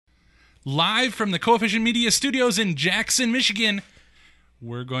live from the Coefficient Media Studios in Jackson, Michigan.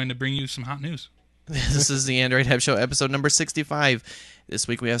 We're going to bring you some hot news. This is the Android App Show, episode number 65. This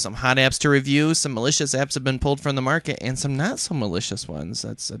week we have some hot apps to review, some malicious apps have been pulled from the market, and some not so malicious ones.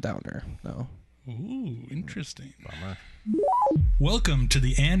 That's a downer, though. Ooh, interesting. Bummer. Welcome to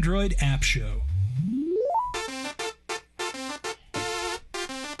the Android App Show.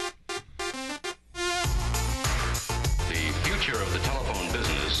 The future of the telephone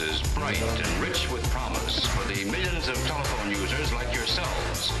business is bright and rich with promise for the millions of telephone users like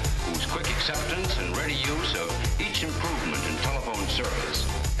yourselves, whose quick acceptance and ready use of each improvement in telephone service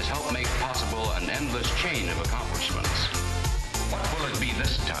has helped make possible an endless chain of accomplishments. What will it be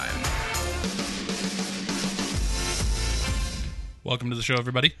this time? Welcome to the show,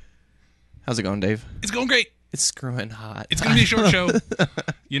 everybody. How's it going, Dave? It's going great. It's screwing hot. It's going to be a short show.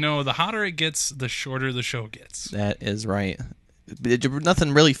 You know, the hotter it gets, the shorter the show gets. That is right.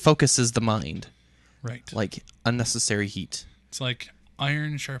 Nothing really focuses the mind. Right. Like unnecessary heat. It's like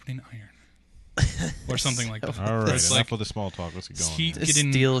iron sharpening iron. Or something like that. All right, It's enough like with the small talk. Let's get going. heat here.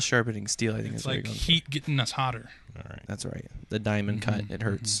 getting, Steel sharpening steel, I think it's is what like you're going heat getting us hotter. All right. That's right. The diamond cut, it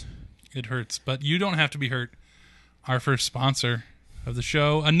hurts. It hurts, but you don't have to be hurt. Our first sponsor of the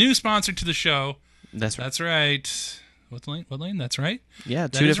show, a new sponsor to the show. That's right. That's right. What lane? That's right. Yeah,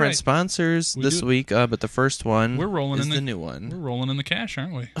 That two is different right. sponsors We this do- week, but the first one We're rolling is in the new We're one. rolling in the cash,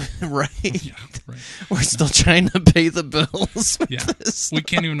 aren't we? Right. Yeah, right. We're still trying to pay the bills with Yeah, this. we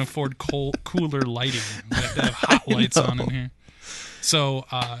can't even afford cooler lighting. We have to have hot lights on in here. So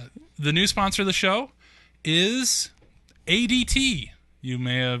the new sponsor of the show is ADT. You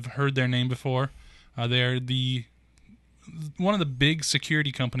may have heard their name before. They're one of the big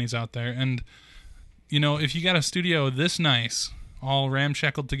security companies out there, and you know, if you got a studio this nice, all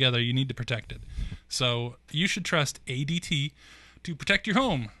ramshackled together, you need to protect it. So you should trust ADT to protect your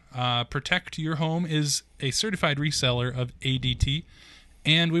home. Protect Your Home is a certified reseller of ADT,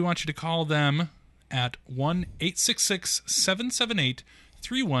 and we want you to call them at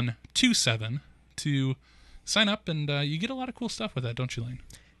 1-866-778-3127 to sign up, and you get a lot of cool stuff with that, don't you, Lane?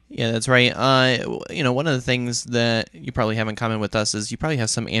 Yeah, that's right. One of the things that you probably have in common with us is you probably have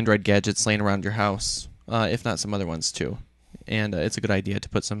some Android gadgets laying around your house, if not some other ones too. And it's a good idea to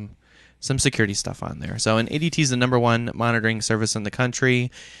put some security stuff on there. So, and ADT is the #1 monitoring service in the country.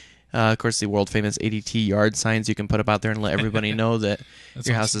 Of course, the world-famous ADT yard signs you can put up out there and let everybody know that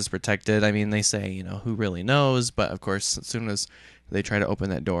your house is protected. I mean, they say, who really knows? But, of course, as soon as they try to open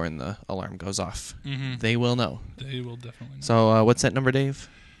that door and the alarm goes off, they will know. They will definitely know. So, what's that number, Dave?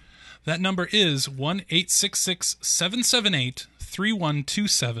 That number is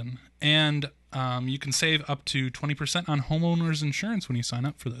 1-866-778-3127, and you can save up to 20% on homeowners insurance when you sign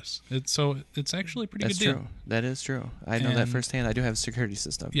up for this. It's actually a pretty That's good deal. true. That is true. I know that And- firsthand. I do have a security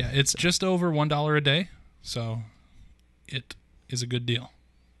system. Yeah, it's just over $1 a day, so it is a good deal.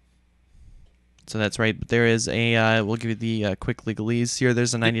 So that's right. But there is we'll give you the quick legalese here.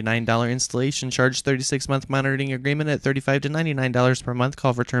 There's a $99 installation charge, 36-month monitoring agreement at $35 to $99 per month.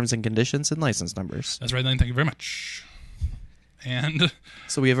 Call for terms and conditions and license numbers. That's right, Lane. Thank you very much. And,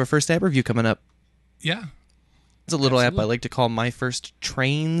 So we have our first app review coming up. yeah, It's a little app I Absolutely. like to call My First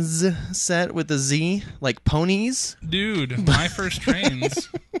Trains Set with a Z, like ponies. dude, my first trains.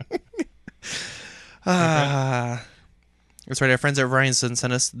 That's right. Our friends at Verizon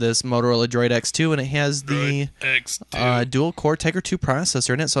sent us this Motorola Droid X2, and it has the X2. dual-core Tiger 2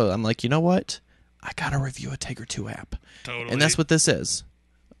 processor in it. So I'm like, you know what? I got to review a Tiger 2 app. Totally. And that's what this is.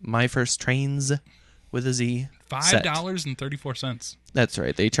 My First Trains with a Z. set. $5.34. That's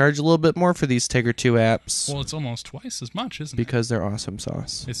right. They charge a little bit more for these Tiger 2 apps Well, it's almost twice as much, isn't because they're awesome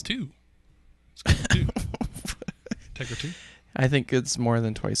sauce. it? It's two. It's called two. Tiger 2. I think it's more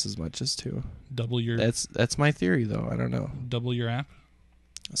than twice as much as 2. Double your That's my theory, though. I don't know. app.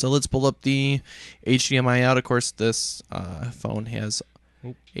 So let's pull up the HDMI out. Of course, this phone has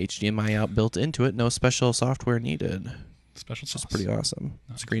HDMI out built into it. No special software needed. Special sauce. It's pretty awesome.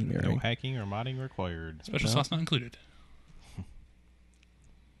 Screen No mirroring. hacking or modding required. Special No. sauce not included.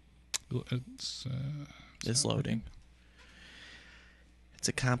 It's loading. It's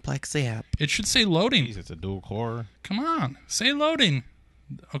a complex app. It should say loading. Jeez, it's a dual core. Come on. Say loading.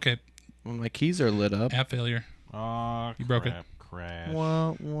 Okay. Well, my keys are lit up. App failure. Oh, You broke it. Crash.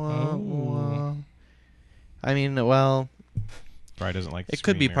 Wah, wah, Oh. wah. I mean, well, Probably doesn't like the it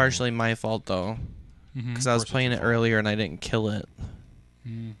could be screen mirroring. partially my fault, though. Mm-hmm. Because I was course it's playing your it fault. earlier and I didn't kill it.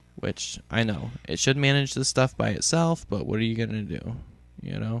 Which, I know. It should manage this stuff by itself, but what are you going to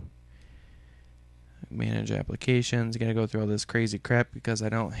do? Manage applications. Got to go through all this crazy crap because I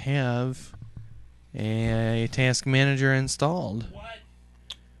don't have a task manager installed. What?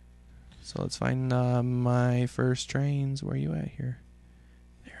 So let's find my first trains. Where are you at here?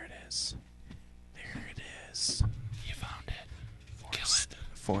 There it is. There it is. You found it. Kill it.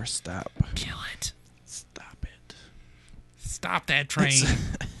 Force stop. Kill it. Stop it. Stop that train.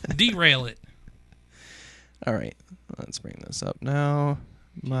 Derail it. All right. Let's bring this up now.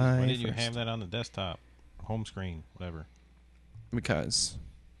 Why did you have that on the desktop? Home screen, whatever. Because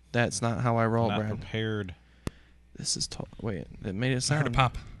that's not how I roll, Not Brad. prepared. This is wait, it made it I sound. heard a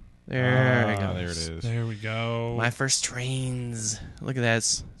pop. There we go. There it is. There we go. My first trains. Look at that.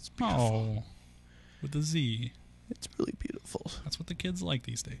 It's beautiful. Oh, with the Z. It's really beautiful. That's what the kids like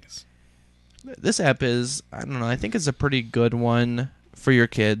these days. This app is, I don't know, I think it's a pretty good one for your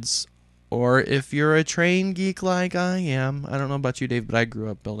kids. Or if you're a train geek like I am. I don't know about you, Dave, but I grew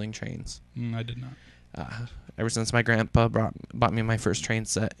up building trains. I did not. Ever since my grandpa bought me my first train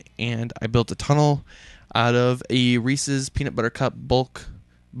set. And I built a tunnel out of a Reese's peanut butter cup bulk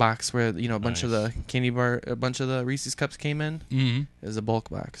box where, a bunch of the candy bar, a bunch of the Reese's cups came in. Mm-hmm. It was a bulk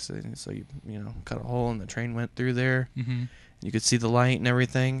box. So you cut a hole and the train went through there. Mm-hmm. You could see the light and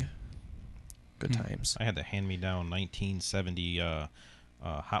everything. Good times. I had the hand-me-down 1970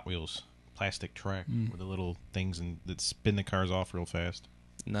 Hot Wheels plastic track with the little things that spin the cars off real fast.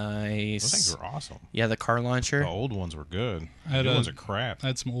 Nice. Those things were awesome. Yeah, the car launcher. The old ones were good. I had The new ones are crap. I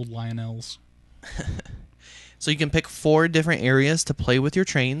had some old Lionels. So you can pick 4 different areas to play with your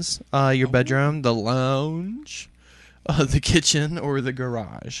trains. Your bedroom, the lounge, the kitchen, or the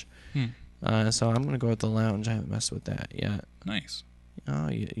garage. So I'm going to go with the lounge. I haven't messed with that yet. Nice. Oh,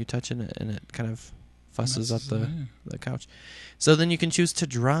 you touch it and it kind of fusses up Yeah. the couch. So then you can choose to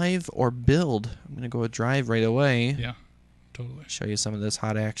drive or build. I'm going to go with drive right away. Yeah, totally. Show you some of this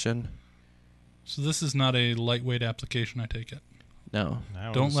hot action. So this is not a lightweight application, I take it. No.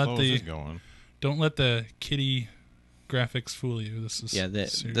 Now, Don't as let slow as the- this going. Don't let the kitty graphics fool you. This is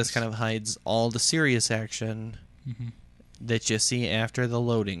This kind of hides all the serious action that you see after the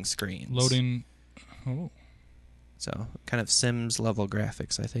loading screens. loading. Oh, So kind of Sims level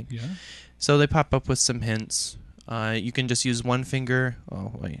graphics, I think. yeah. So they pop up with some hints. You can just use one finger.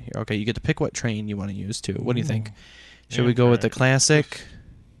 Oh, wait. Here. Okay, you get to pick what train you want to use, too. What do you think? Should we go with the classic?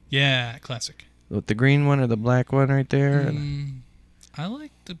 Yeah, classic. With the green one or the black one right there? I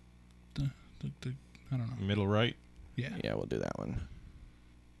like the I don't know. Middle right. Yeah. Yeah, we'll do that one.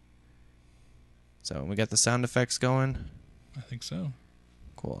 So we got the sound effects going. I think so.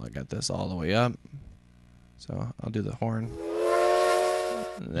 Cool, I got this all the way up. So I'll do the horn.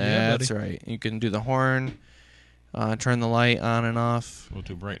 Yeah, That's right. You can do the horn, turn the light on and off. A little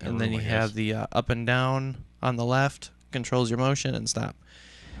too bright in the And then room, you I guess. have the up and down on the left. Controls your motion and stop.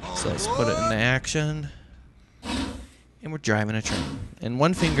 So let's put it into action. And we're driving a train. And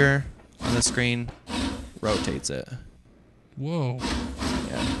one finger on the screen rotates it. Whoa,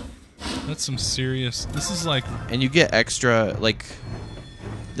 Yeah. that's some serious. This is like And you get extra, like,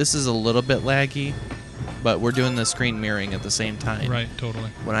 this is a little bit laggy, but we're doing the screen mirroring at the same time. right, totally.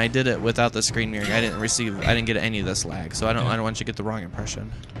 When I did it without the screen mirroring, I didn't get any of this lag, so I don't want you to get the wrong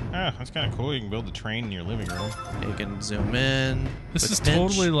impression. Ah, that's kind of cool. You can build a train in your living room. You can zoom in. This with is pinch.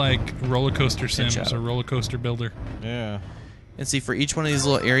 totally like Roller Coaster Pinch Sims out. or Roller Coaster Builder. Yeah. And see, for each one of these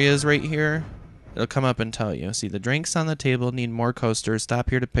little areas right here, it'll come up and tell you. See, the drinks on the table need more coasters. Stop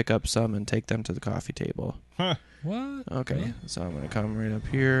here to pick up some and take them to the coffee table. Huh. What? Okay, Really? so I'm going to come right up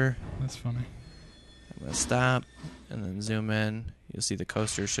here. That's funny. I'm going to stop and then zoom in. You'll see the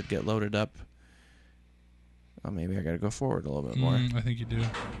coasters should get loaded up. Oh, maybe I got to go forward a little bit more. I think you do. You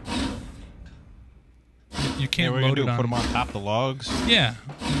Yeah, can't what are you load gonna it do? on. Put them on top of the logs? Yeah.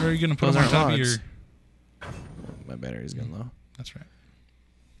 Or are you going to put Those them on aren't top logs. of your... My battery's getting low. That's right.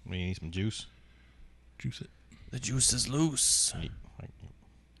 You need some juice? Juice it. The juice is loose. Oh,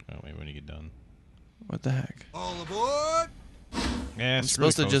 wait, when you get done. What the heck? Yeah, I'm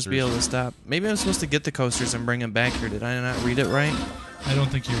supposed to just be able to stop. Maybe I'm supposed to get the coasters and bring them back here. Did I not read it right? I don't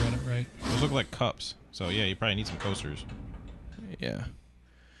think you read it right. Those look like cups. So, yeah, you probably need some coasters. Yeah.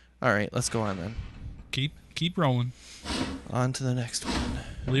 All right, let's go on then. Keep rolling. On to the next one.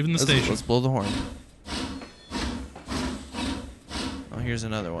 Leaving the Let's station. blow the horn. Oh, here's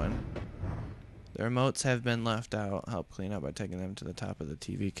another one. The remotes have been left out. Help clean up by taking them to the top of the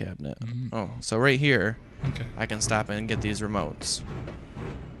TV cabinet. Oh, so right here, Okay. I can stop and get these remotes.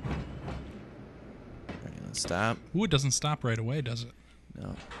 All right, let's stop. Ooh, it doesn't stop right away, does it?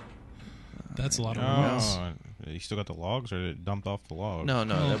 No. That's a lot of remotes. Oh, you still got the logs, or it dumped off the log? No,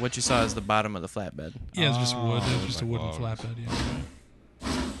 no. Oh. What you saw is the bottom of the flatbed. Yeah, it's just wood. Oh, It's just a like wooden logs. flatbed. Yeah.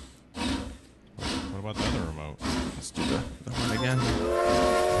 What about the other remote? Let's do the horn again.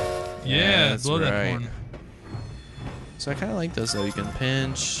 Yeah, that's blow that right. horn. So I kind of like this though. You can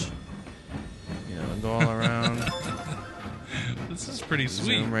pinch, go all around. This is pretty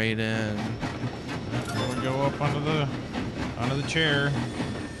sweet. Zoom right in. We'll go up onto the chair.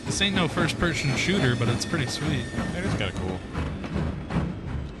 This ain't no first-person shooter, but it's pretty sweet. That is kind of cool.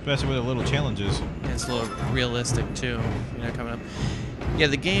 Especially with the little challenges. It's a little realistic too. Coming up. Yeah,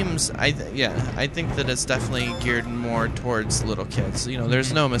 the games. I think that it's definitely geared more towards little kids.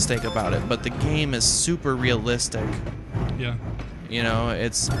 There's no mistake about it. But the game is super realistic. Yeah.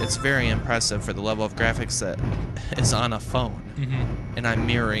 It's very impressive for the level of graphics that is on a phone, and I'm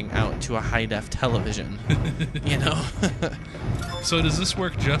mirroring out to a high def television. So does this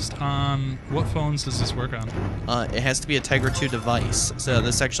work just on what phones does this work on? It has to be a Tiger 2 device. So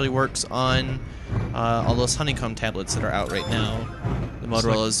this actually works on all those Honeycomb tablets that are out right now. The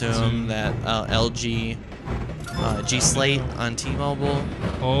Motorola Zoom, that LG G Slate on T-Mobile.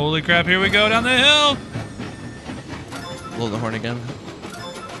 Holy crap! Here we go down the hill. Blow the horn again.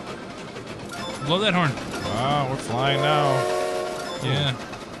 Blow that horn. Oh, we're flying now. Yeah.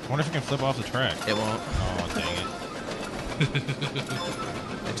 I wonder if we can flip off the track. It won't. Oh, dang it.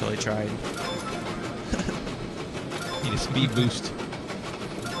 I totally tried. Need a speed boost.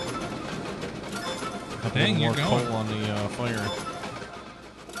 Dang, you're more going. coal on the fire.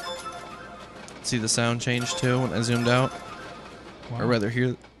 See the sound change too when I zoomed out? Wow. Or rather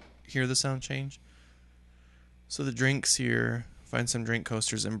hear the sound change? So the drinks here, find some drink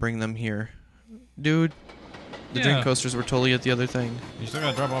coasters and bring them here. Dude, the drink coasters were totally at the other thing. You still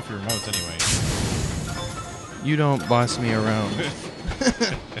gotta drop off your remotes anyway. You don't boss me around.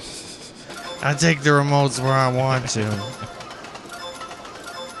 I take the remotes where I want to.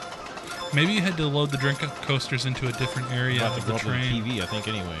 Maybe you had to load the drink coasters into a different area About to of go the up to the train. TV, I think,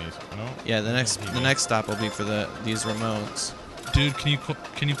 anyways. No? Yeah, the next stop will be for these remotes. Dude, can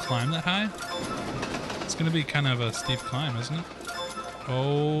you climb that high? It's gonna be kind of a steep climb, isn't it?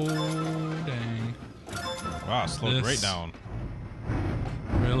 Oh dang! Wow, slowed right down.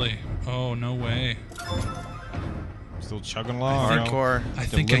 Really? Oh no way! Still chugging along. Hardcore. I The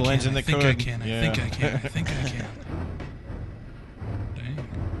think I little can. engine I that think I could. can. I Yeah. think I can. I think I can. Dang!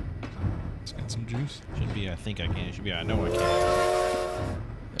 Let's get some juice. Shouldn't be I think I can. It should be I know I can.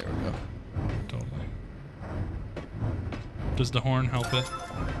 There we go. Totally. Does the horn help it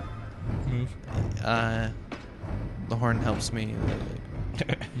move? The horn helps me.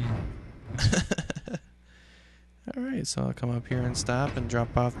 All right, so I'll come up here and stop and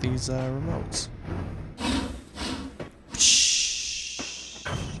drop off these remotes.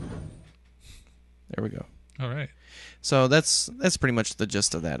 There we go. All right. So that's pretty much the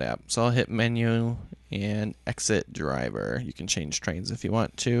gist of that app. So I'll hit menu and exit driver. You can change trains if you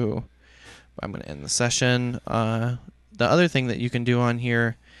want to. I'm going to end the session. The other thing that you can do on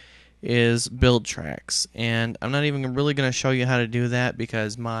here is build tracks. And I'm not even really going to show you how to do that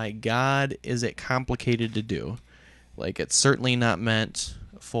because, my God, is it complicated to do. Like, it's certainly not meant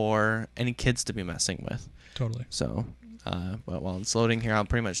for any kids to be messing with. Totally. So, but while it's loading here, I'll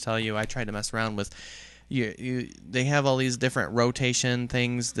pretty much tell you, I tried to mess around with... They have all these different rotation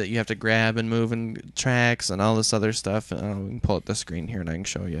things that you have to grab and move in tracks and all this other stuff. We can pull up the screen here and I can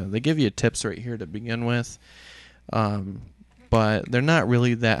show you. They give you tips right here to begin with, but they're not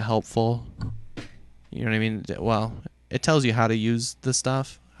really that helpful. You know what I mean? Well, it tells you how to use the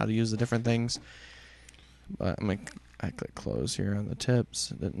stuff, how to use the different things. But I click close here on the tips.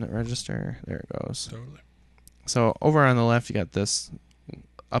 Didn't it register? There it goes. Totally. So over on the left, you got this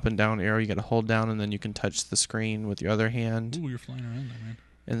up and down arrow. You got to hold down and then you can touch the screen with your other hand. Ooh, you're flying around there, man.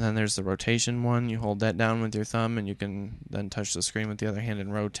 And then there's the rotation one. You hold that down with your thumb and you can then touch the screen with the other hand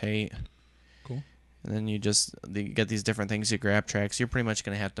and rotate. Cool. And then you get these different things. You grab tracks. You're pretty much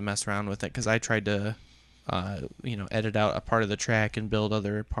going to have to mess around with it because I tried to edit out a part of the track and build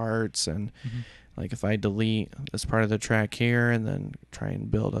other parts. And like if I delete this part of the track here and then try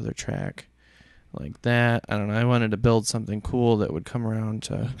and build other track like that. I don't know. I wanted to build something cool that would come around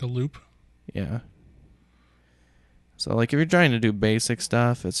to... Like a loop? Yeah. So, like, if you're trying to do basic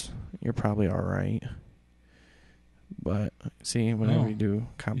stuff, you're probably all right. But, see, whenever you do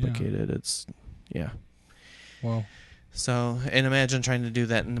complicated, it's... Yeah. Wow. So, and imagine trying to do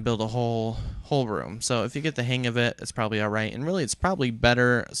that and build a whole room. So, if you get the hang of it, it's probably all right. And really, it's probably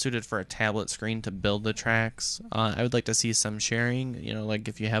better suited for a tablet screen to build the tracks. I would like to see some sharing. You know, like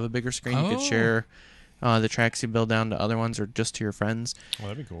if you have a bigger screen, you could share the tracks you build down to other ones or just to your friends. Well,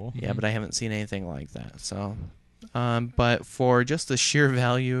 that'd be cool. Yeah, but I haven't seen anything like that. So, but for just the sheer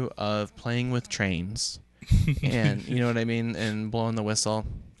value of playing with trains and, you know what I mean, and blowing the whistle,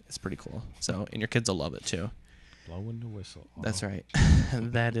 it's pretty cool. So, and your kids will love it too. Blowing the whistle. That's right.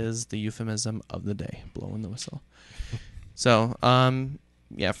 That is the euphemism of the day, blowing the whistle. So,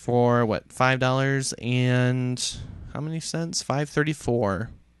 Yeah, for what, $5 and how many cents? $5.34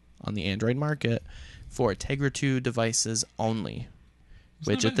 on the Android market for Tegra 2 devices only,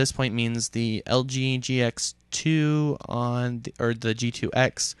 which at this point means the LG GX2 or the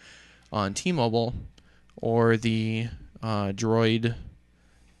G2X on T-Mobile, or the Droid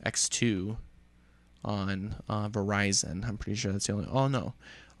X2 on Verizon. I'm pretty sure that's the only. Oh no,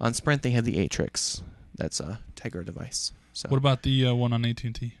 on Sprint they have the Atrix. That's a Tegra device. So What about the one on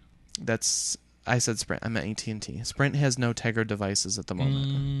AT&T? that's, I said Sprint. I meant AT&T. Sprint has no Tegra devices at the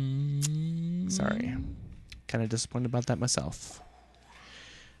moment. Sorry, kind of disappointed about that myself.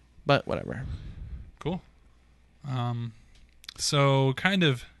 But whatever. Cool. So kind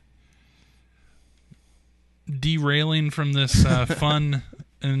of derailing from this fun,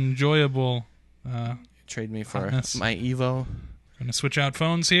 enjoyable. Trade me for Hotness. my Evo. Going to switch out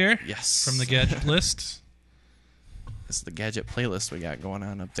phones here. Yes. From the gadget list. This is the gadget playlist we got going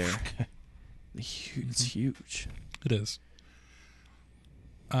on up there. It's huge. It is.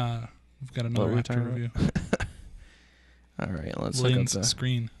 We've got What another were we app to talking review. All right, let's look at Lynn's the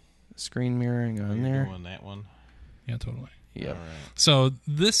screen. screen mirroring on You're there. doing that one. Yeah, totally. Yep. All right. So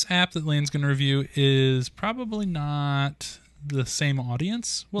this app that Lane's going to review is probably not the same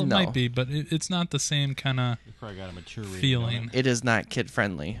audience. Well, it No. might be, but it's not the same kind of You probably got a mature rating on feeling. it. It is not kid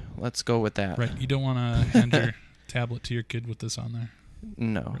friendly. Let's go with that. Right. You don't want to hand your tablet to your kid with this on there.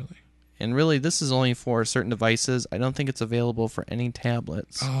 No. Really. And really, this is only for certain devices. I don't think it's available for any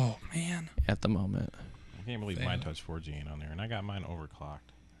tablets Oh, man. at the moment. I can't believe my Touch 4G ain't on there, and I got mine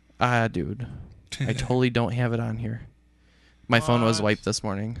overclocked. Dude. I totally don't have it on here. My phone was What? wiped this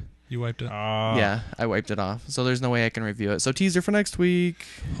morning. You wiped it. Yeah, I wiped it off. So there's no way I can review it. So teaser for next week.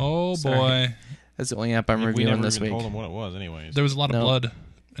 Oh, Sorry. boy. That's the only app I'm we reviewing never this even week. told them what it was, anyways. There was a lot of No. blood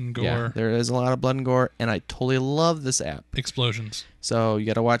and gore. Yeah, there is a lot of blood and gore, and I totally love this app. Explosions. So you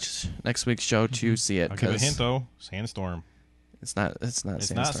got to watch next week's show to see it. I'll give a 'cause hint though. Sandstorm. It's not. It's not. It's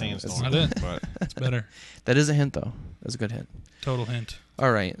Sandstorm. not Sandstorm. not it. But It's better. That is a hint, though. That's a good hint. Total hint.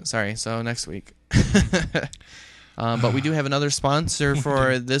 All right. Sorry. So next week. But we do have another sponsor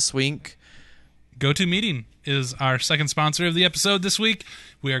for this week. GoToMeeting is our second sponsor of the episode this week.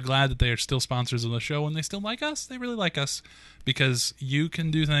 We are glad that they are still sponsors of the show, and they still like us. They really like us because you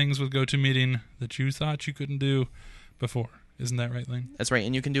can do things with GoToMeeting that you thought you couldn't do before. Isn't that right, Lane? That's right,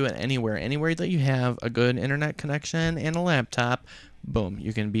 and you can do it anywhere. Anywhere that you have a good internet connection and a laptop, boom,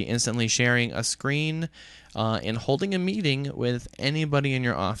 you can be instantly sharing a screen and holding a meeting with anybody in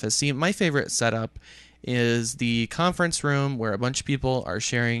your office. See, my favorite setup is the conference room where a bunch of people are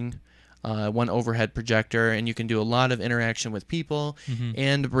sharing one overhead projector, and you can do a lot of interaction with people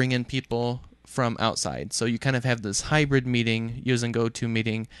and bring in people from outside. So you kind of have this hybrid meeting using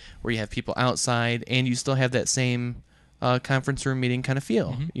GoToMeeting where you have people outside and you still have that same conference room meeting kind of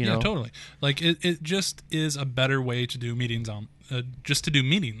feel. You know? Yeah, totally. Like it just is a better way to do meetings on just to do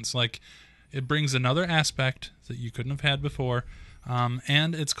meetings. Like it brings another aspect that you couldn't have had before,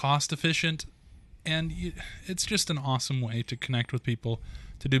 and it's cost efficient, and it's just an awesome way to connect with people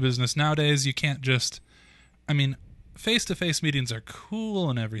to do business. Nowadays, you can't just. I mean, face-to-face meetings are cool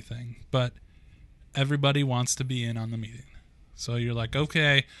and everything, but everybody wants to be in on the meeting. So you're like,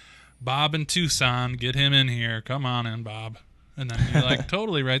 okay, Bob in Tucson, get him in here. Come on in, Bob. And then you're like,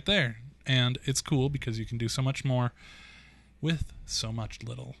 totally right there. And it's cool because you can do so much more with so much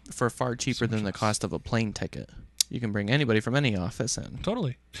little. For far cheaper than the cost of a plane ticket. You can bring anybody from any office in.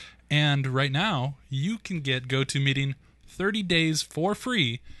 Totally. And right now, you can get GoToMeeting 30 days for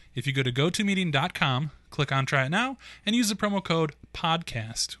free if you go to GoToMeeting.com, click on Try It Now, and use the promo code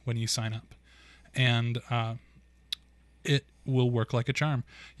PODCAST when you sign up. And it will work like a charm.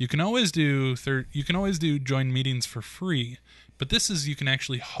 You can always do join meetings for free, but this is you can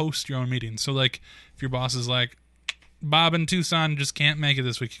actually host your own meetings. So like if your boss is like, Bob in Tucson just can't make it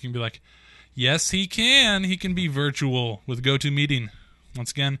this week, you can be like, yes he can. He can be virtual with GoToMeeting.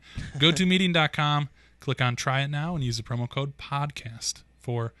 Once again, GoToMeeting.com, click on Try It Now and use the promo code PODCAST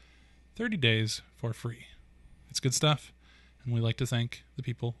for 30 days for free. It's good stuff. And we like to thank the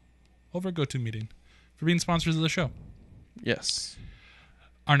people over at GoToMeeting for being sponsors of the show. Yes.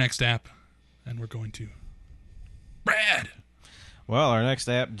 Our next app, and we're going to Brad. well, our next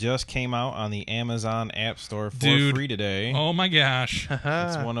app just came out on the Amazon App Store for Dude. free today. Oh my gosh.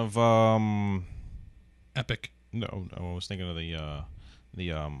 It's one of Epic. No, I was thinking of the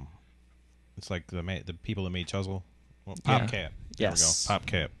it's like the people that made Chuzzle. Well, PopCap. There Yes. we go.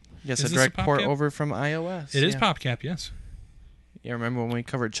 PopCap. Yes, Is a this direct a port PopCap? over from iOS. It is yeah. PopCap, yes. Yeah, remember when we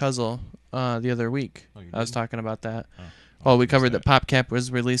covered Chuzzle the other week? Oh, you I was did? talking about that. Oh. Oh, we covered that PopCap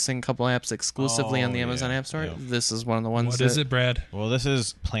was releasing a couple apps exclusively on the Oh, Amazon yeah, App Store. yeah. This is one of the ones. What is it, Brad? Well, this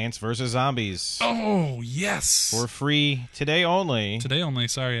is Plants vs. Zombies. Oh, yes. For free today only. Today only.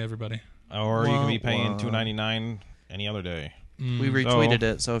 Sorry, everybody. Or you can be paying Wah. $2.99 any other day. We retweeted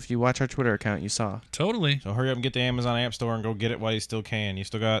it, so if you watch our Twitter account, you saw. Totally. So hurry up and get the Amazon App Store and go get it while you still can. You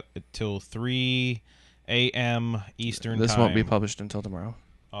still got it till 3 a.m. Eastern This time. won't be published until tomorrow.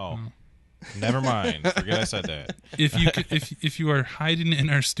 Oh, never mind. Forget I said that. If you are hiding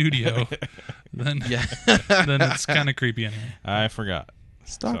in our studio, then Yeah. then it's kind of creepy anyway. I forgot.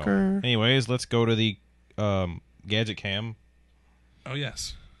 Stalker. So, anyways, let's go to the Gadget Cam. Oh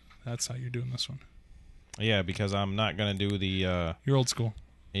yes, that's how you're doing this one. Yeah, because I'm not going to do the... You're old school.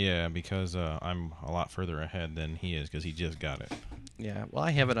 yeah, because I'm a lot further ahead than he is because he just got it. Yeah, well,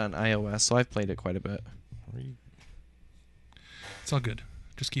 I have it on iOS, so I've played it quite a bit. It's all good.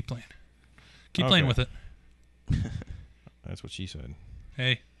 Just keep playing. Keep playing with it. That's what she said.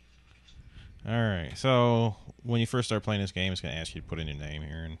 Hey. All right. So when you first start playing this game, it's going to ask you to put in your name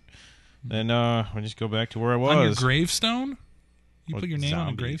here, and then we'll just go back to where I was. On your gravestone? You What, put your name on a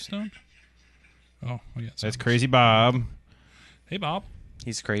zombies? gravestone? Oh yeah. That's zombies. Crazy Bob. Hey, Bob.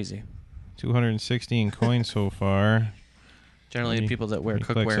 He's crazy. 260 in coins so far. Generally, the people that wear You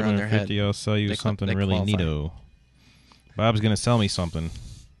collect cookware on their head. 750, I'll sell you they something they really qualify. neato. Bob's going to sell me something.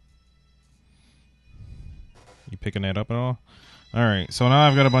 You picking that up at all? All right, so now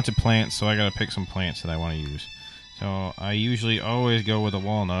I've got a bunch of plants, so I got to pick some plants that I want to use. So I usually always go with a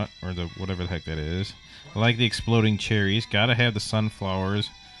walnut, or the whatever the heck that is. I like the exploding cherries. Got to have the sunflowers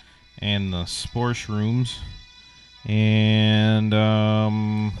and the spore shrooms. And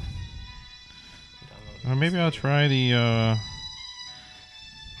or maybe I'll try the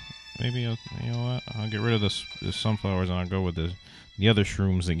maybe you know what? I'll get rid of the sunflowers and I'll go with the other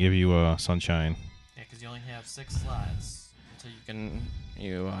shrooms that give you sunshine. Yeah, because you only have 6 slots until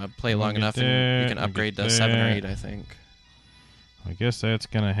you play long get enough and that, you can I'll upgrade get to 7 or that. 8, I think. I guess that's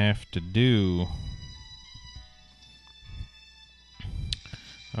gonna have to do.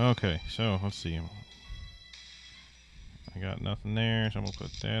 Okay, so let's see. I got nothing there, so I'm gonna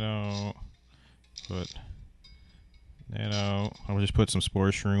put that out. Put that out. I'll just put some spore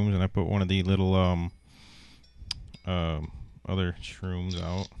shrooms, and I put one of the little other shrooms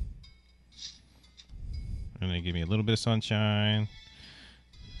out, and they give me a little bit of sunshine.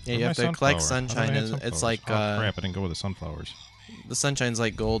 Yeah, you Where's have my to collect sunflower? I thought I sunshine. had And it's sunflowers. like oh crap! I didn't go with the sunflowers. the sunshine's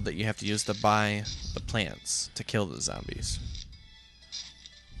like gold that you have to use to buy the plants to kill the zombies.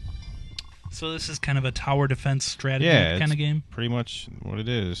 So this is kind of a tower defense strategy Yeah, kind it's of game. pretty much what it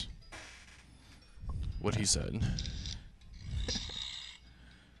is. What he said.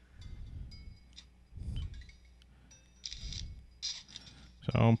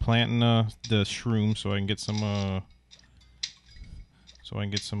 So I'm planting the shrooms so I can get some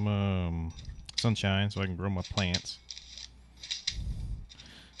sunshine so I can grow my plants.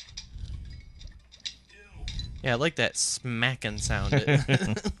 Yeah, I like that smacking sound.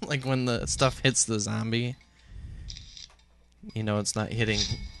 Like when the stuff hits the zombie. You know, it's not hitting,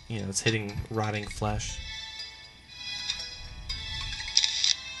 it's hitting rotting flesh.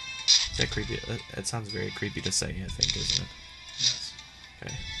 Is that creepy? It sounds very creepy to say, I think, isn't it? Yes.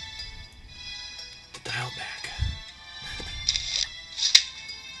 Okay. The dial back.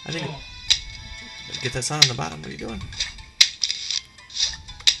 I think. Get that sound on the bottom. What are you doing?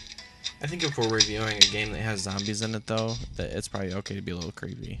 I think if we're reviewing a game that has zombies in it, though, that it's probably okay to be a little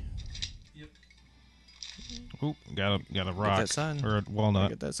creepy. Oop, got a rock that sun. or a walnut.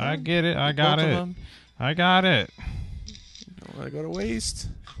 Get that sun. I get it. I Get got both of it. them. I got it. Don't let it go to waste.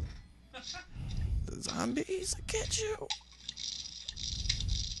 The zombies will get you.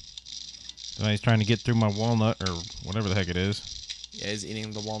 So he's trying to get through my walnut or whatever the heck it is. Yeah, he's eating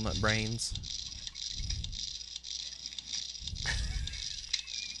the walnut brains.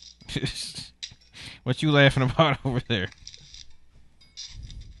 What you laughing about over there?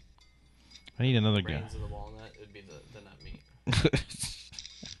 I need another guy. Brains of the walnut would be the nut meat. That's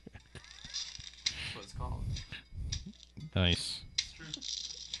what it's called. Nice.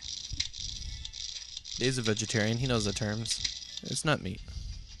 Dave's a vegetarian. He knows the terms. It's nut meat.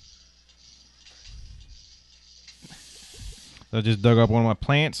 So I just dug up one of my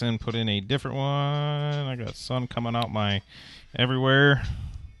plants and put in a different one. I got sun coming out my everywhere.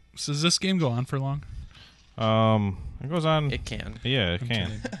 So does this game go on for long? It goes on. It can. Yeah, it I'm can.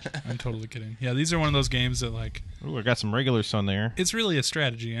 kidding. I'm totally kidding. Yeah, these are one of those games that, like, Ooh, I got some regular sun there. it's really a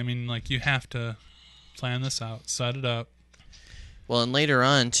strategy. I mean, like, you have to plan this out, set it up. Well, and later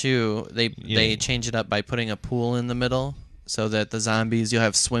on too, they change it up by putting a pool in the middle, so that the zombies, you'll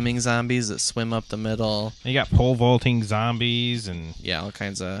have swimming zombies that swim up the middle. You got pole vaulting zombies and Yeah, all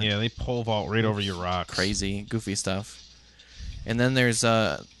kinds of they pole vault right over your rocks. crazy, goofy stuff. And then there's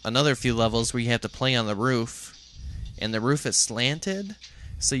another few levels where you have to play on the roof, and the roof is slanted,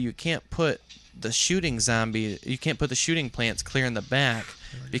 so you can't put the shooting plants clear in the back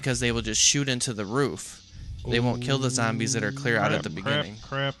because they will just shoot into the roof. They won't kill the zombies that are clear out at the beginning.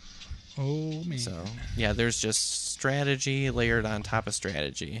 Crap. Oh, man. So, yeah, there's just strategy layered on top of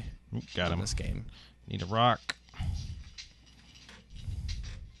strategy Got in him. this game. Need a rock.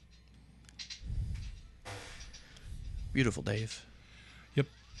 Beautiful, Dave. Yep.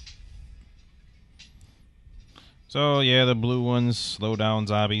 So, yeah, the blue ones slow down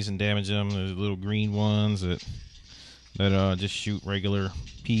zombies and damage them. There's little green ones that just shoot regular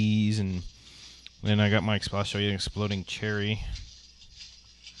peas. And then I got I'll show you an exploding cherry.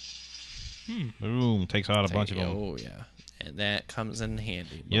 Boom. Takes out a bunch of them. Oh, yeah. And that comes in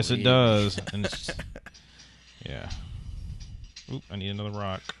handy. Yes, it believe does. And it's, yeah. Oop, I need another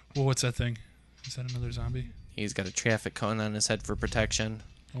rock. Well, what's that thing? Is that another zombie? He's got a traffic cone on his head for protection.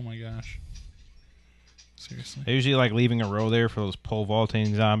 Oh, my gosh. Seriously. I usually like leaving a row there for those pole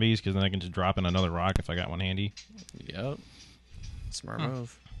vaulting zombies because then I can just drop in another rock if I got one handy. Yep. Smart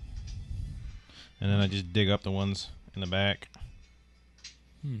move. And then I just dig up the ones in the back.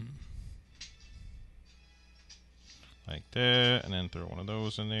 Like that, and then throw one of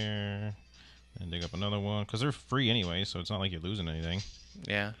those in there, and dig up another one, because they're free anyway, so it's not like you're losing anything.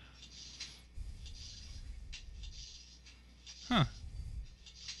 Yeah. Huh.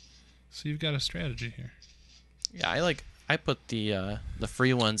 So you've got a strategy here. Yeah, I put the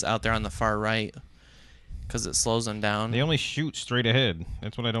free ones out there on the far right because it slows them down. They only shoot straight ahead.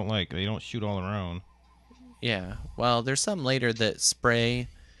 That's what I don't like. They don't shoot all around. Yeah. Well, there's some later that spray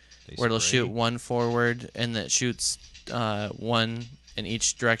where it'll shoot one forward and that shoots one in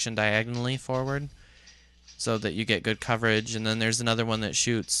each direction diagonally forward so that you get good coverage. And then there's another one that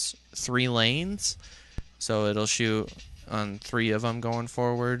shoots 3 lanes, so it'll shoot on 3 of them going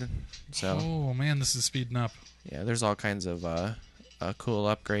forward. So Oh, man, this is speeding up. yeah, there's all kinds of cool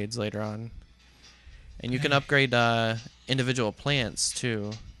upgrades later on. And you can upgrade individual plants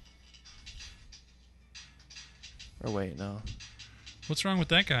too. Or wait, no. What's wrong with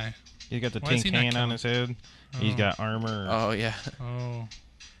that guy? He's got the Why is tin he not can on killing? his head. He's got armor. Oh yeah, Oh.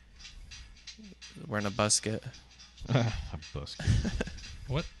 wearing a busket. A busket.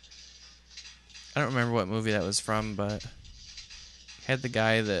 What? I don't remember what movie that was from, but had the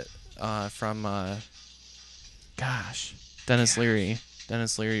guy that from Dennis Leary.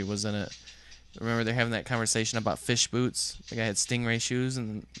 Dennis Leary was in it. Remember they're having that conversation about fish boots. The guy had stingray shoes,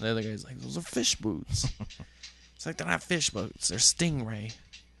 and the other guy's like, "Those are fish boots." It's like, they're not fish boots; they're stingray.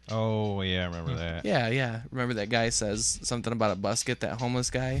 Oh, yeah, I remember that. Yeah. Remember that guy says something about a busket, that homeless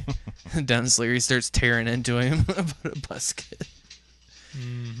guy? Dennis Leary starts tearing into him about a busket.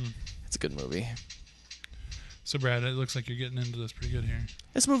 Mm-hmm. It's a good movie. So, Brad, it looks like you're getting into this pretty good here.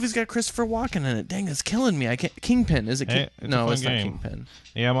 This movie's got Christopher Walken in it. Dang, it's killing me. I can't. Kingpin. Is it? Hey, it's a no, fun it's game. not Kingpin.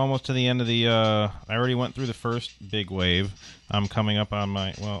 Yeah, I'm almost to the end of the... I already went through the first big wave. I'm coming up on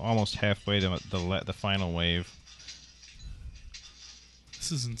almost halfway to the final wave.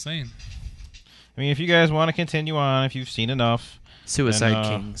 This is insane. I mean, if you guys want to continue on, if you've seen enough... Suicide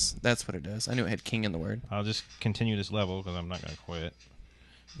then, Kings. That's what it is. I knew it had king in the word. I'll just continue this level because I'm not going to quit.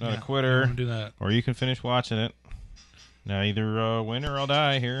 Not Yeah, a quitter. I'm gonna do that. Or you can finish watching it. Now, either win or I'll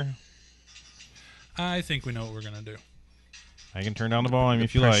die here. I think we know what we're going to do. I can turn down the volume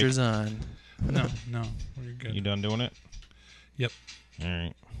if you like. Pressure's on. No, we're good. You done doing it? Yep. All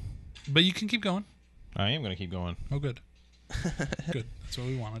right. But you can keep going. I am going to keep going. Oh, good. Good. That's what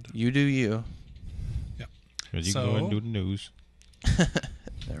we wanted. You do you. Yep. Because you can go ahead and do the news.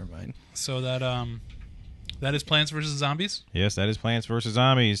 Never mind. So that is Plants vs. Zombies? Yes, that is Plants vs.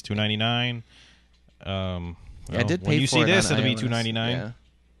 Zombies, $2.99. Yeah, I did pay when you for see it this, on it'll be iOS. $2.99. Yeah,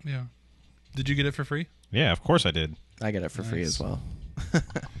 Yeah. Did you get it for free? Yeah, of course I did. I got it for free Nice. as well.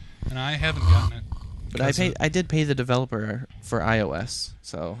 And I haven't gotten it. But I did pay the developer for iOS,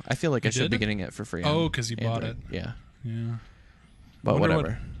 so I feel like I You should be did? getting it for free. Oh, on 'cause you bought Android. it. Yeah, Yeah. but Wonder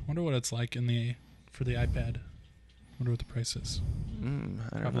whatever. Wonder what it's like for the iPad. Wonder what the price is. I don't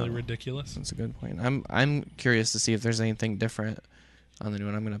Probably know. ridiculous. That's a good point. I'm curious to see if there's anything different on the new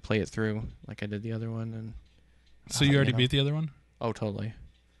one. I'm going to play it through like I did the other one. And So you already beat the other one? Oh, totally.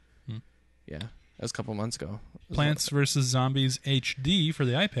 Hmm. Yeah, that was a couple months ago. It was Plants vs. Zombies HD for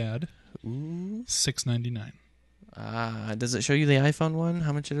the iPad, Ooh. $6.99. Does it show you the iPhone one?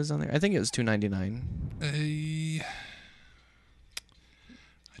 How much it is on there? I think it was $2.99.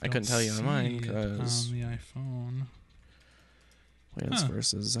 I couldn't tell you on mine because on 'cause- the iPhone. Plants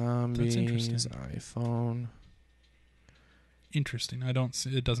vs. That's Zombies, interesting. iPhone. Interesting. I don't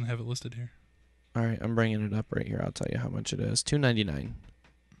see, it doesn't have it listed here. All right, I'm bringing it up right here. I'll tell you how much it is. $299.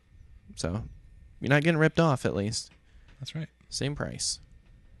 So you're not getting ripped off, at least. That's right. Same price.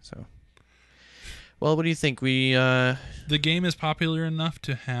 So, well, what do you think? The game is popular enough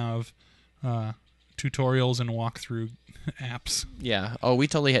to have tutorials and walkthrough apps. Yeah. Oh, we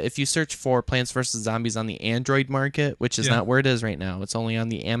totally. If you search for Plants vs Zombies on the Android market, which is not where it is right now, it's only on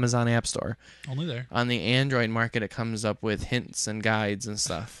the Amazon App Store. Only there. On the Android market, it comes up with hints and guides and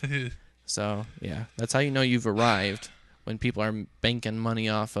stuff. So yeah, that's how you know you've arrived, when people are banking money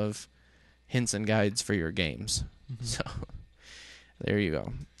off of hints and guides for your games. So there you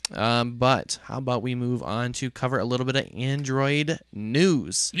go. But how about we move on to cover a little bit of Android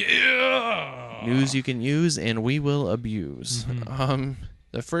news? Yeah. News you can use and we will abuse.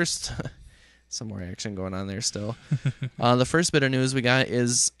 The first, some more action going on there still. The first bit of news we got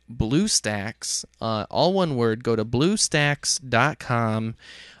is BlueStacks. All one word. Go to BlueStacks.com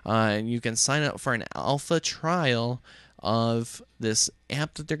and you can sign up for an alpha trial of this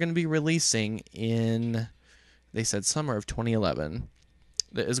app that they're going to be releasing in, they said, summer of 2011.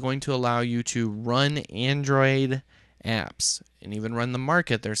 That is going to allow you to run Android apps and even run the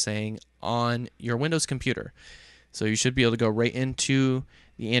market, they're saying, on your Windows computer. So you should be able to go right into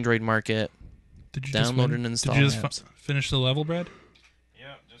the Android market, Did you download and install Did you just apps. finish the level, Brad?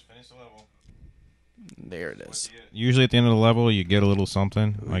 Yeah, just finish the level. There it is. Usually at the end of the level, you get a little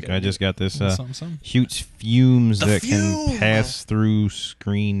something. Like I just got this Something. shoots fumes The that fume! can pass through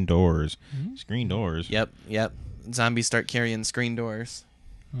screen doors. Screen doors? Yep. Zombies start carrying screen doors.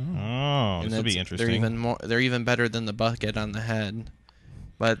 Oh, And this will be that's- interesting. They're even better than the bucket on the head,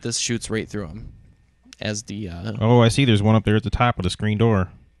 but this shoots right through them. As the Oh, I see. There's one up there at the top of the screen door.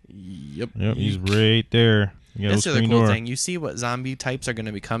 Yep. Yep, he's right there. You got This a is the screen cool door. thing. You see what zombie types are going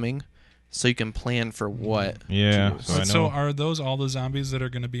to be coming, so you can plan for what. Yeah, to use. so I know. So are those all the zombies that are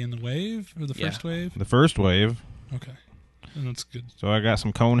going to be in the wave or the Yeah. first wave? The first wave. Okay, and that's good. So I got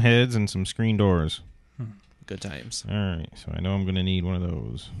some cone heads and some screen doors. Good times. All right, so I know I'm going to need one of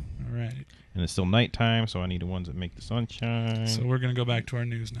those. All right. And it's still nighttime, so I need the ones that make the sunshine. So we're going to go back to our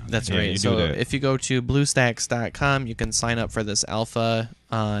news now. That's Yeah, you right. do So that. if you go to BlueStacks.com, you can sign up for this alpha.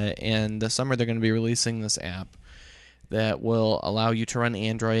 And this summer they're going to be releasing this app that will allow you to run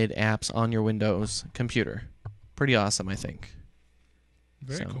Android apps on your Windows computer. Pretty awesome, I think.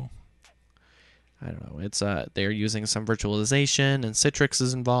 Very So, cool. I don't know. It's they're using some virtualization, and Citrix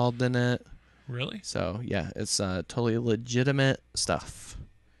is involved in it. Really? So yeah, it's totally legitimate stuff.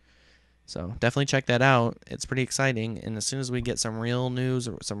 So definitely check that out. It's pretty exciting. And as soon as we get some real news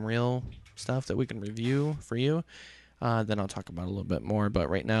or some real stuff that we can review for you, then I'll talk about it a little bit more. But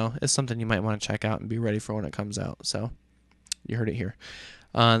right now, it's something you might want to check out and be ready for when it comes out. So you heard it here.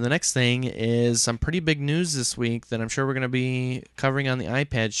 The next thing is some pretty big news this week that I'm sure we're going to be covering on the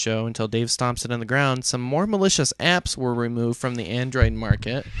iPad show until Dave stomps it on the ground. Some more malicious apps were removed from the Android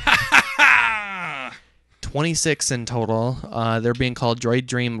market. 26 in total. They're being called Droid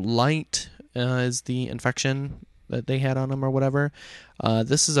Dream Lite is the infection that they had on them or whatever.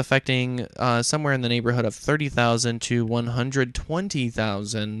 This is affecting somewhere in the neighborhood of 30,000 to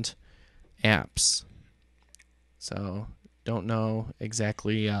 120,000 apps. So don't know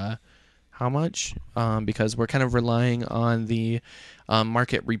exactly how much because we're kind of relying on the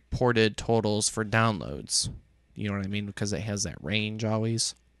market reported totals for downloads. You know what I mean? Because it has that range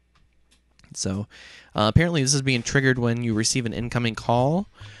always. So apparently this is being triggered when you receive an incoming call,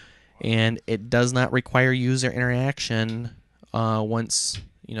 and it does not require user interaction once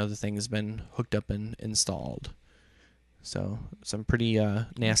the thing has been hooked up and installed. So some pretty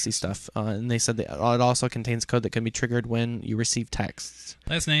nasty stuff. And they said that it also contains code that can be triggered when you receive texts.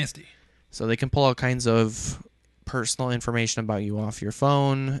 That's nasty. So they can pull all kinds of personal information about you off your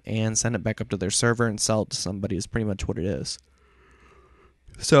phone and send it back up to their server and sell it to somebody is pretty much what it is.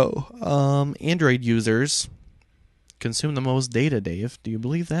 So, Android users consume the most data, Dave. Do you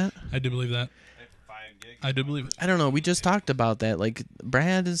believe that? I do believe that. I do believe it. I don't know. We just talked about that. Like,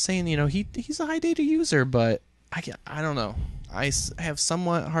 Brad is saying, he's a high data user, but I don't know. I have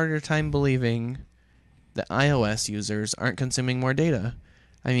somewhat harder time believing that iOS users aren't consuming more data.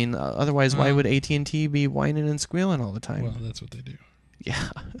 I mean, otherwise, why would AT&T be whining and squealing all the time? Well, that's what they do. Yeah.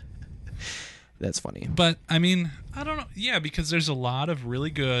 That's funny. But I mean, I don't know. Yeah, because there's a lot of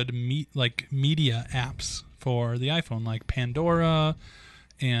really good media apps for the iPhone, like Pandora,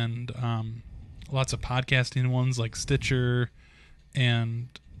 and lots of podcasting ones like Stitcher, and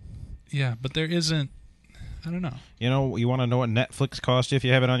yeah. But there isn't. I don't know. You want to know what Netflix costs you if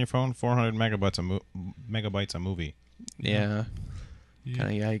you have it on your phone? 400 megabytes a movie. Yeah.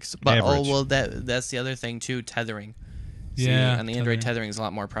 Kind of yikes. But Average. well, that's the other thing too. Tethering. Yeah, on the Android, tethering is a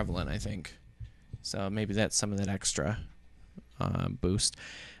lot more prevalent, I think. So maybe that's some of that extra boost.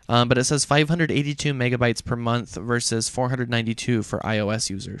 But it says 582 megabytes per month versus 492 for iOS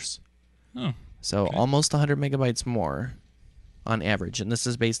users. Oh, so okay. almost 100 megabytes more on average. And this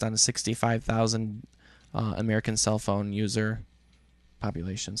is based on a 65,000 American cell phone user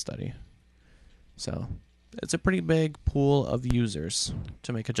population study. So it's a pretty big pool of users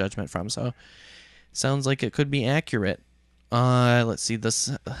to make a judgment from. So sounds like it could be accurate. Let's see,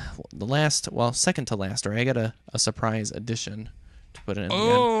 second to last, or I got a surprise addition to put it in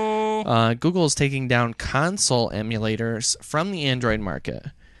again. Google is taking down console emulators from the Android market.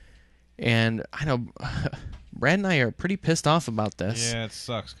 And I know Brad and I are pretty pissed off about this. Yeah, it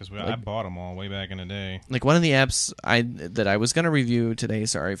sucks because I bought them all way back in the day. Like one of the apps that I was going to review today,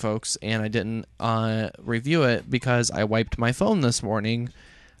 sorry folks, and I didn't review it because I wiped my phone this morning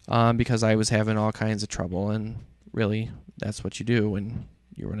because I was having all kinds of trouble, and really that's what you do when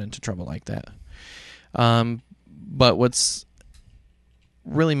you run into trouble like that. But what's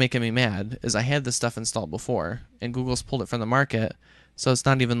really making me mad is I had this stuff installed before, and Google's pulled it from the market, so it's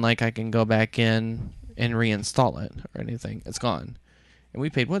not even like I can go back in and reinstall it or anything. It's gone. And we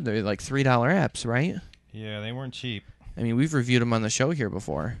paid, what, they're like $3 apps, right? Yeah, they weren't cheap. I mean, we've reviewed them on the show here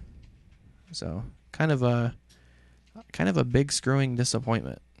before. So, kind of a big screwing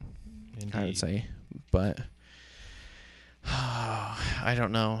disappointment, Indeed. I would say. But I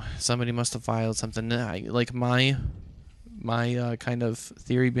don't know. Somebody must have filed something. Like my kind of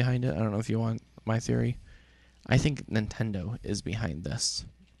theory behind it. I don't know if you want my theory. I think Nintendo is behind this.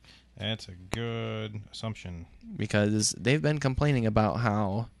 That's a good assumption. Because they've been complaining about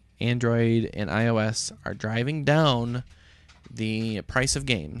how Android and iOS are driving down the price of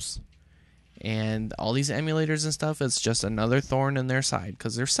games. And all these emulators and stuff, it's just another thorn in their side.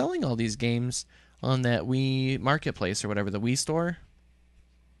 Because they're selling all these games on that Wii Marketplace or whatever, the Wii Store.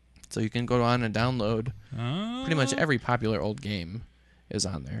 So you can go on and download pretty much every popular old game is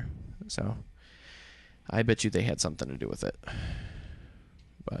on there. So I bet you they had something to do with it.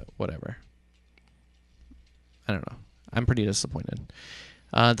 But whatever. I don't know. I'm pretty disappointed.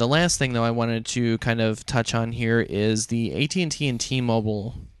 The last thing, though, I wanted to kind of touch on here is the AT&T and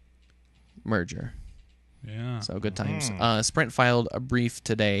T-Mobile merger. Yeah. So good times. Sprint filed a brief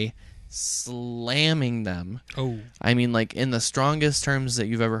today slamming them. Oh. I mean, like in the strongest terms that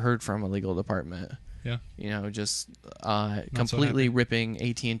you've ever heard from a legal department. Yeah. You know, just completely ripping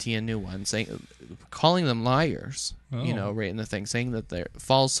AT&T a new one, calling them liars. Oh. You know, right in the thing, saying that they're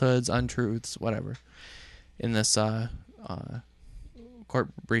falsehoods, untruths, whatever. In this court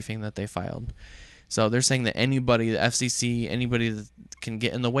briefing that they filed. So they're saying that anybody, the FCC, anybody that can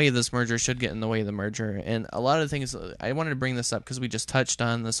get in the way of this merger should get in the way of the merger. And a lot of things, I wanted to bring this up because we just touched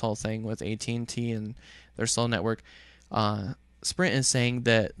on this whole thing with AT&T and their cell network. Sprint is saying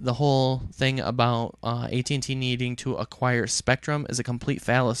that the whole thing about AT&T needing to acquire spectrum is a complete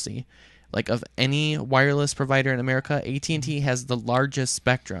fallacy. Like, of any wireless provider in America, AT&T has the largest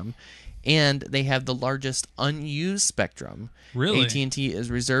spectrum, and they have the largest unused spectrum. Really? AT&T is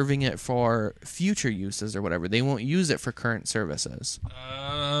reserving it for future uses or whatever. They won't use it for current services.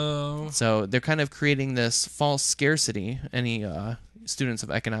 Oh. So they're kind of creating this false scarcity. Any students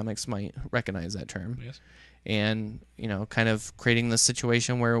of economics might recognize that term. Yes. And, you know, kind of creating this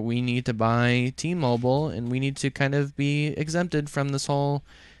situation where we need to buy T-Mobile and we need to kind of be exempted from this whole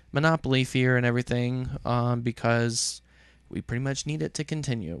monopoly fear and everything because we pretty much need it to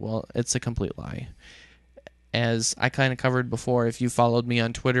continue. Well, it's a complete lie. As I kind of covered before, if you followed me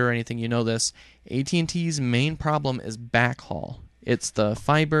on Twitter or anything, you know this. AT&T's main problem is backhaul. It's the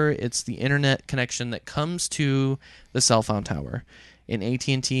fiber, it's the internet connection that comes to the cell phone tower. And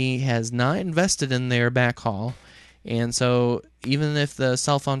AT&T has not invested in their backhaul. And so even if the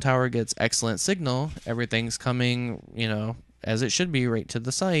cell phone tower gets excellent signal, everything's coming, you know, as it should be right to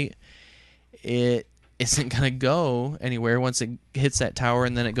the site, it isn't going to go anywhere once it hits that tower,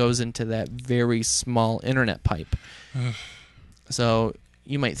 and then it goes into that very small internet pipe. So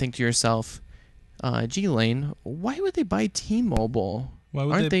you might think to yourself, gee, Lane, why would they buy T-Mobile?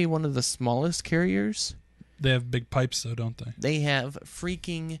 Aren't they one of the smallest carriers? They have big pipes, though, don't they? They have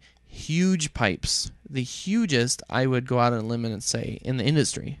freaking huge pipes. The hugest, I would go out on a limb and say, in the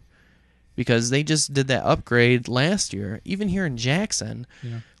industry. Because they just did that upgrade last year, even here in Jackson,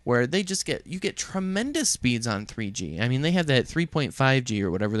 where they just you get tremendous speeds on 3G. I mean, they have that 3.5G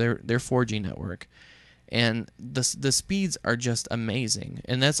or whatever, their 4G network. And the speeds are just amazing.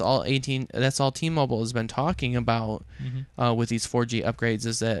 And that's all T-Mobile has been talking about with these 4G upgrades,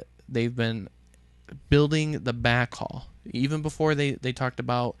 is that they've been building the backhaul. Even before they talked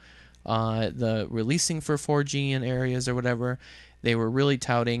about the releasing for 4G in areas or whatever, they were really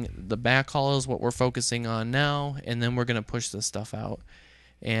touting the backhaul is what we're focusing on now, and then we're going to push this stuff out.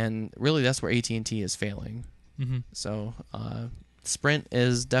 And really, that's where AT&T is failing. Mm-hmm. So Sprint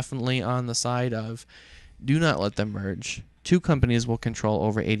is definitely on the side of do not let them merge. Two companies will control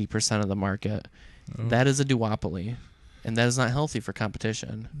over 80% of the market. Oh. That is a duopoly, and that is not healthy for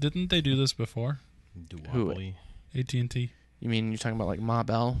competition. Didn't they do this before? Duopoly. AT&T? You mean you're talking about like Ma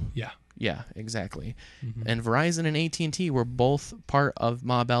Bell? Yeah. Yeah, exactly. Mm-hmm. And Verizon and AT&T were both part of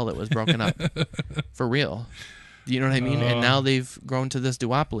Ma Bell that was broken up. For real. You know what I mean? And now they've grown to this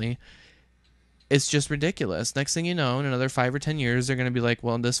duopoly. It's just ridiculous. Next thing you know, in another 5 or 10 years, they're going to be like,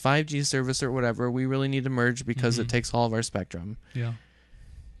 well, this 5G service or whatever, we really need to merge because it takes all of our spectrum. Yeah.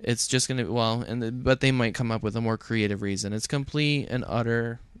 It's just going to, but they might come up with a more creative reason. It's complete and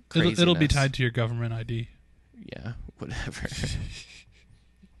utter craziness. It'll be tied to your government ID. Yeah, whatever.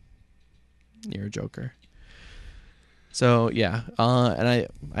 You're a joker. So, yeah, and I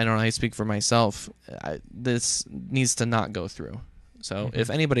don't know, I speak for myself. This needs to not go through. So if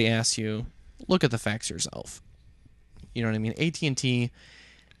anybody asks you, look at the facts yourself. You know what I mean? AT&T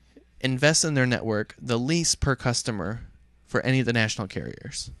invests in their network the least per customer for any of the national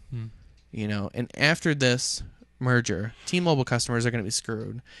carriers. You know, and after this merger, T-Mobile customers are going to be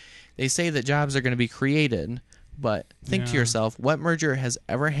screwed. They say that jobs are going to be created, but think to yourself, what merger has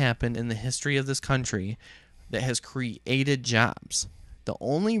ever happened in the history of this country that has created jobs? The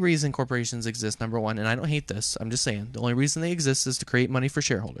only reason corporations exist, number one, and I don't hate this, I'm just saying, the only reason they exist is to create money for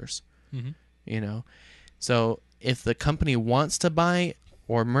shareholders. You know, so if the company wants to buy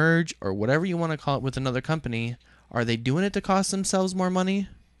or merge or whatever you want to call it with another company, are they doing it to cost themselves more money?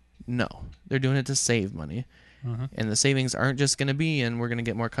 No, they're doing it to save money. And the savings aren't just going to be, and we're going to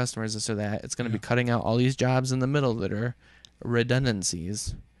get more customers, this or that. It's going to be cutting out all these jobs in the middle that are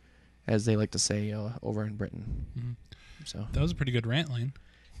redundancies, as they like to say over in Britain. So that was a pretty good rant, Lane.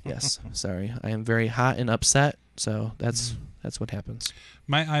 Yes, sorry, I am very hot and upset. So that's what happens.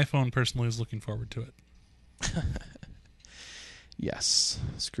 My iPhone personally is looking forward to it. Yes,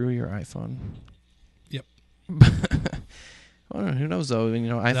 screw your iPhone. Yep. Well, who knows though? You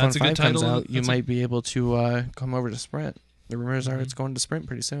know, That's iPhone a good 5 comes title. out, you might be able to come over to Sprint. The rumors are it's going to Sprint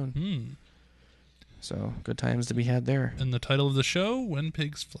pretty soon. So good times to be had there. And the title of the show: When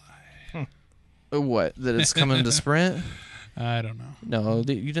Pigs Fly. What? That it's coming to Sprint? I don't know. No,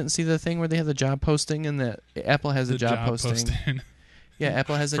 you didn't see the thing where they had the job posting and that Apple has a job posting. Yeah,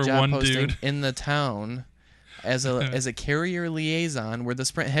 Apple has a For job one posting dude. in the town as a carrier liaison where the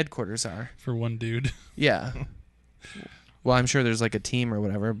Sprint headquarters are. For one dude. Yeah. Well, I'm sure there's like a team or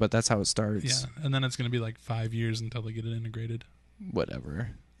whatever, but that's how it starts. Yeah, and then it's going to be like 5 years until they get it integrated.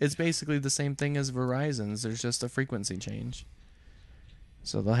 Whatever. It's basically the same thing as Verizon's. There's just a frequency change.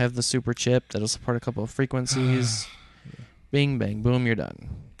 So they'll have the super chip that'll support a couple of frequencies. Bing, bang, boom, you're done.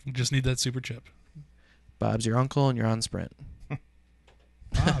 You just need that super chip. Bob's your uncle and you're on Sprint.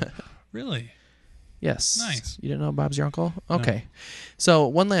 Bob, really? Yes. Nice. You didn't know Bob's your uncle? Okay. So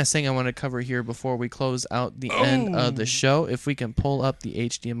one last thing I want to cover here before we close out the end of the show. If we can pull up the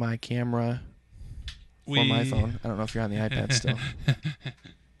HDMI camera for my phone. I don't know if you're on the iPad still.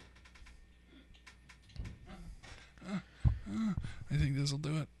 I think this will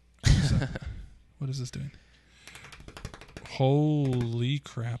do it. What is this doing? Holy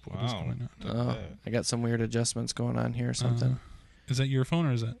crap, what is going on? Oh, I got some weird adjustments going on here or something. Is that your phone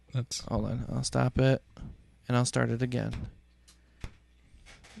or is that's... Hold on. I'll stop it, and I'll start it again.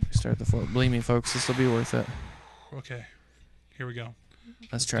 Start the flow. Believe me, folks, this will be worth it. Okay. Here we go.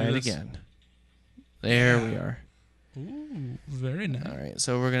 Let's try it again. There we are. Ooh, very nice. All right,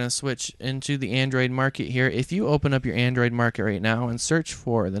 so we're going to switch into the Android market here. If you open up your Android market right now and search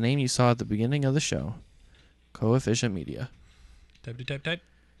for the name you saw at the beginning of the show, Coefficient Media. Type.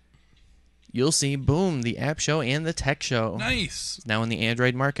 You'll see, boom, the app show and the tech show. Nice. Now in the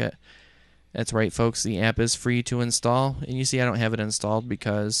Android market. That's right, folks. The app is free to install. And you see I don't have it installed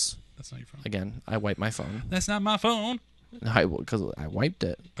because, That's not your phone. again, I wiped my phone. That's not my phone. Because I wiped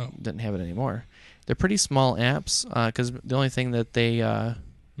it. Oh. Didn't have it anymore. They're pretty small apps because the only thing that they, the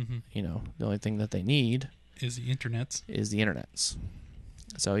only thing that they need Is the internet's. is the internet's.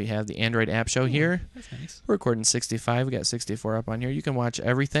 So you have the Android app show here. That's nice. We're recording 65. We got 64 up on here. You can watch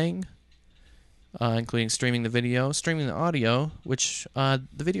everything, including streaming the video, streaming the audio, which the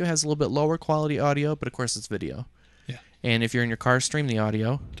video has a little bit lower quality audio, but of course it's video. Yeah. And if you're in your car, stream the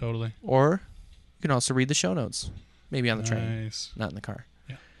audio. Totally. Or you can also read the show notes, maybe on the train, Nice. not in the car.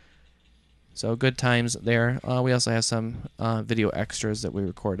 Yeah. So good times there. We also have some video extras that we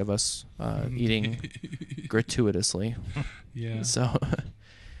record of us eating gratuitously. Yeah. So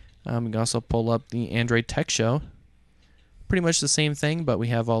we can also pull up the Android Tech Show. Pretty much the same thing, but we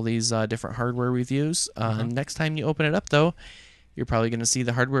have all these different hardware reviews. Next time you open it up, though, you're probably going to see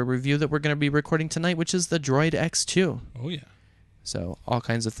the hardware review that we're going to be recording tonight, which is the Droid X2. Oh, yeah. So all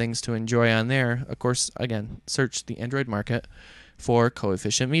kinds of things to enjoy on there. Of course, again, search the Android market for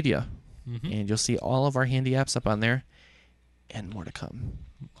Coefficient Media. And you'll see all of our handy apps up on there and more to come.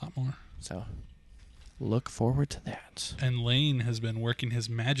 A lot more. So look forward to that. And Lane has been working his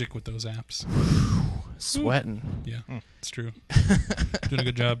magic with those apps. Sweating. Yeah, it's true. Doing a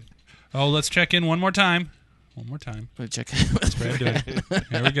good job. Oh, let's check in one more time. One more time. We'll check That's Brad doing.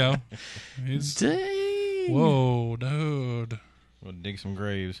 Here we go. Dang. Whoa, dude. We'll dig some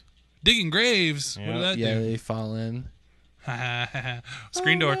graves. Digging graves. What did that Yeah, do? they fall in.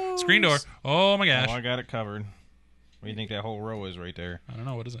 Screen door. Screen door. Oh my gosh. Oh, I got it covered. What do you think that whole row is right there? I don't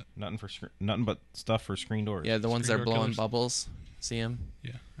know. What is it? Nothing but stuff for screen doors. Yeah, the ones that Screen are door blowing killers. bubbles. See them?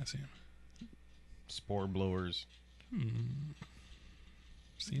 Yeah, I see him. Spore blowers.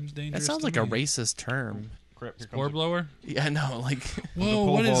 Seems dangerous. That sounds to like a me. racist term. Crap, here Spore comes blower? Yeah, no, like... Whoa,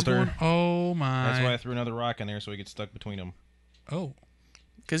 pole what is vaulter. going Oh my. That's why I threw another rock in there so we get stuck between them. Oh,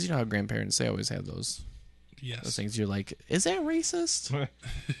 Because you know how grandparents, they always have those yes. things. You're like, is that racist?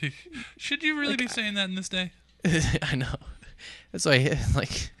 Should you really be saying that in this day? I know. That's why,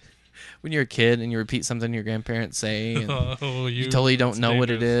 like, when you're a kid and you repeat something your grandparents say, and Oh, you totally don't it's know what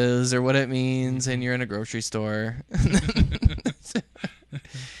it dangerous. is or what it means, and you're in a grocery store.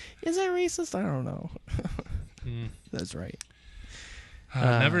 Is that racist? I don't know. That's right.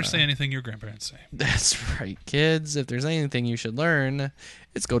 Never say anything your grandparents say. That's right, kids. If there's anything you should learn,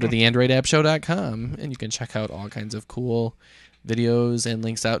 it's go to theandroidappshow.com, and you can check out all kinds of cool videos and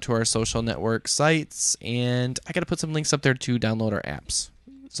links out to our social network sites. And I got to put some links up there to download our apps.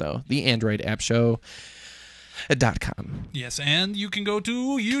 So, theandroidappshow.com. Yes, and you can go to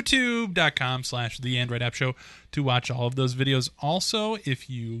youtube.com/theandroidappshow to watch all of those videos. Also, if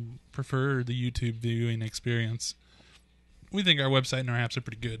you prefer the YouTube viewing experience, we think our website and our apps are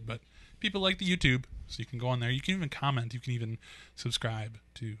pretty good, but people like the YouTube, so you can go on there. You can even comment. You can even subscribe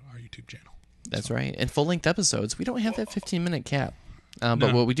to our YouTube channel. That's right. And full-length episodes. We don't have that 15-minute cap. But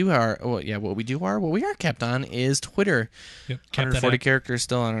No. what we are capped on is Twitter. Yep, cap that 140 app. characters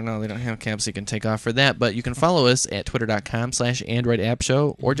still. I don't know. They don't have caps you can take off for that. But you can follow us at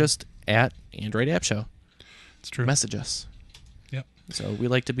twitter.com/AndroidAppShow or just at AndroidAppShow. It's true. Message us. Yep. So we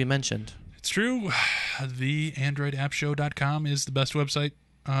like to be mentioned. It's true. TheAndroidAppShow.com is the best website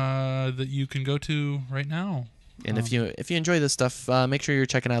that you can go to right now. And if you enjoy this stuff, make sure you're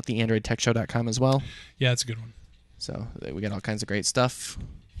checking out theandroidtechshow.com as well. Yeah, it's a good one. So we got all kinds of great stuff.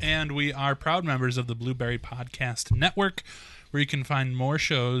 And we are proud members of the Blueberry Podcast Network, where you can find more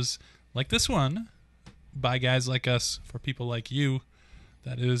shows like this one by guys like us for people like you.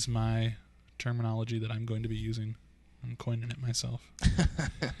 That is my terminology that I'm going to be using. I'm coining it myself.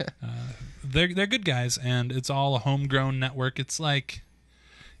 They're good guys, and it's all a homegrown network. It's like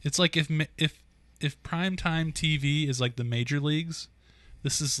if primetime TV is like the major leagues,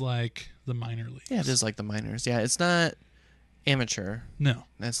 this is like the minor leagues. Yeah, it is like the minors. Yeah, it's not amateur. No,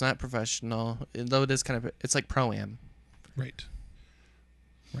 It's not professional. Though it is kind of, it's like pro-am. right.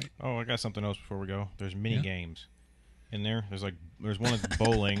 Oh, I got something else before we go. There's mini Yeah. games in there. There's one that's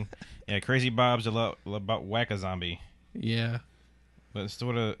bowling. Yeah, Crazy Bob's a lot about Whack-A-Zombie. Yeah. But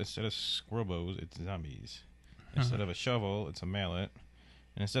instead of squirrel bows, it's zombies. Instead of a shovel, it's a mallet.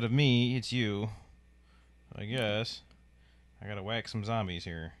 And instead of me, it's you. I guess I gotta whack some zombies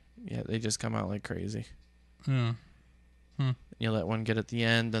here. Yeah, they just come out like crazy. Yeah. You let one get at the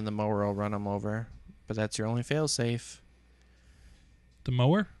end, then the mower will run them over. But that's your only fail-safe. The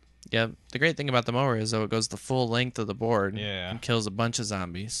mower? Yeah, the great thing about the mower is, though, it goes the full length of the board Yeah. and kills a bunch of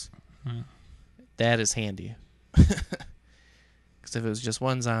zombies. Yeah. That is handy. Because if it was just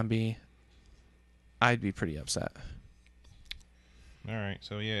one zombie, I'd be pretty upset. All right.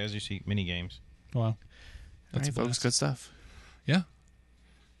 So yeah, as you see, mini games. Wow. All That's right, a folks, blast. good stuff. Yeah.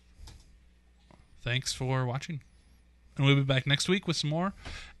 Thanks for watching. And we'll be back next week with some more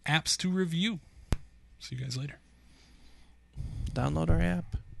apps to review. See you guys later. Download our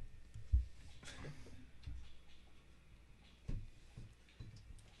app.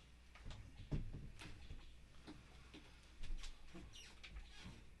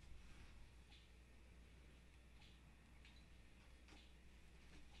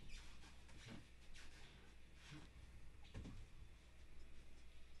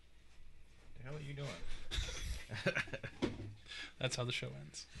 The hell are you doing? That's how the show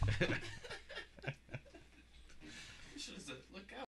ends.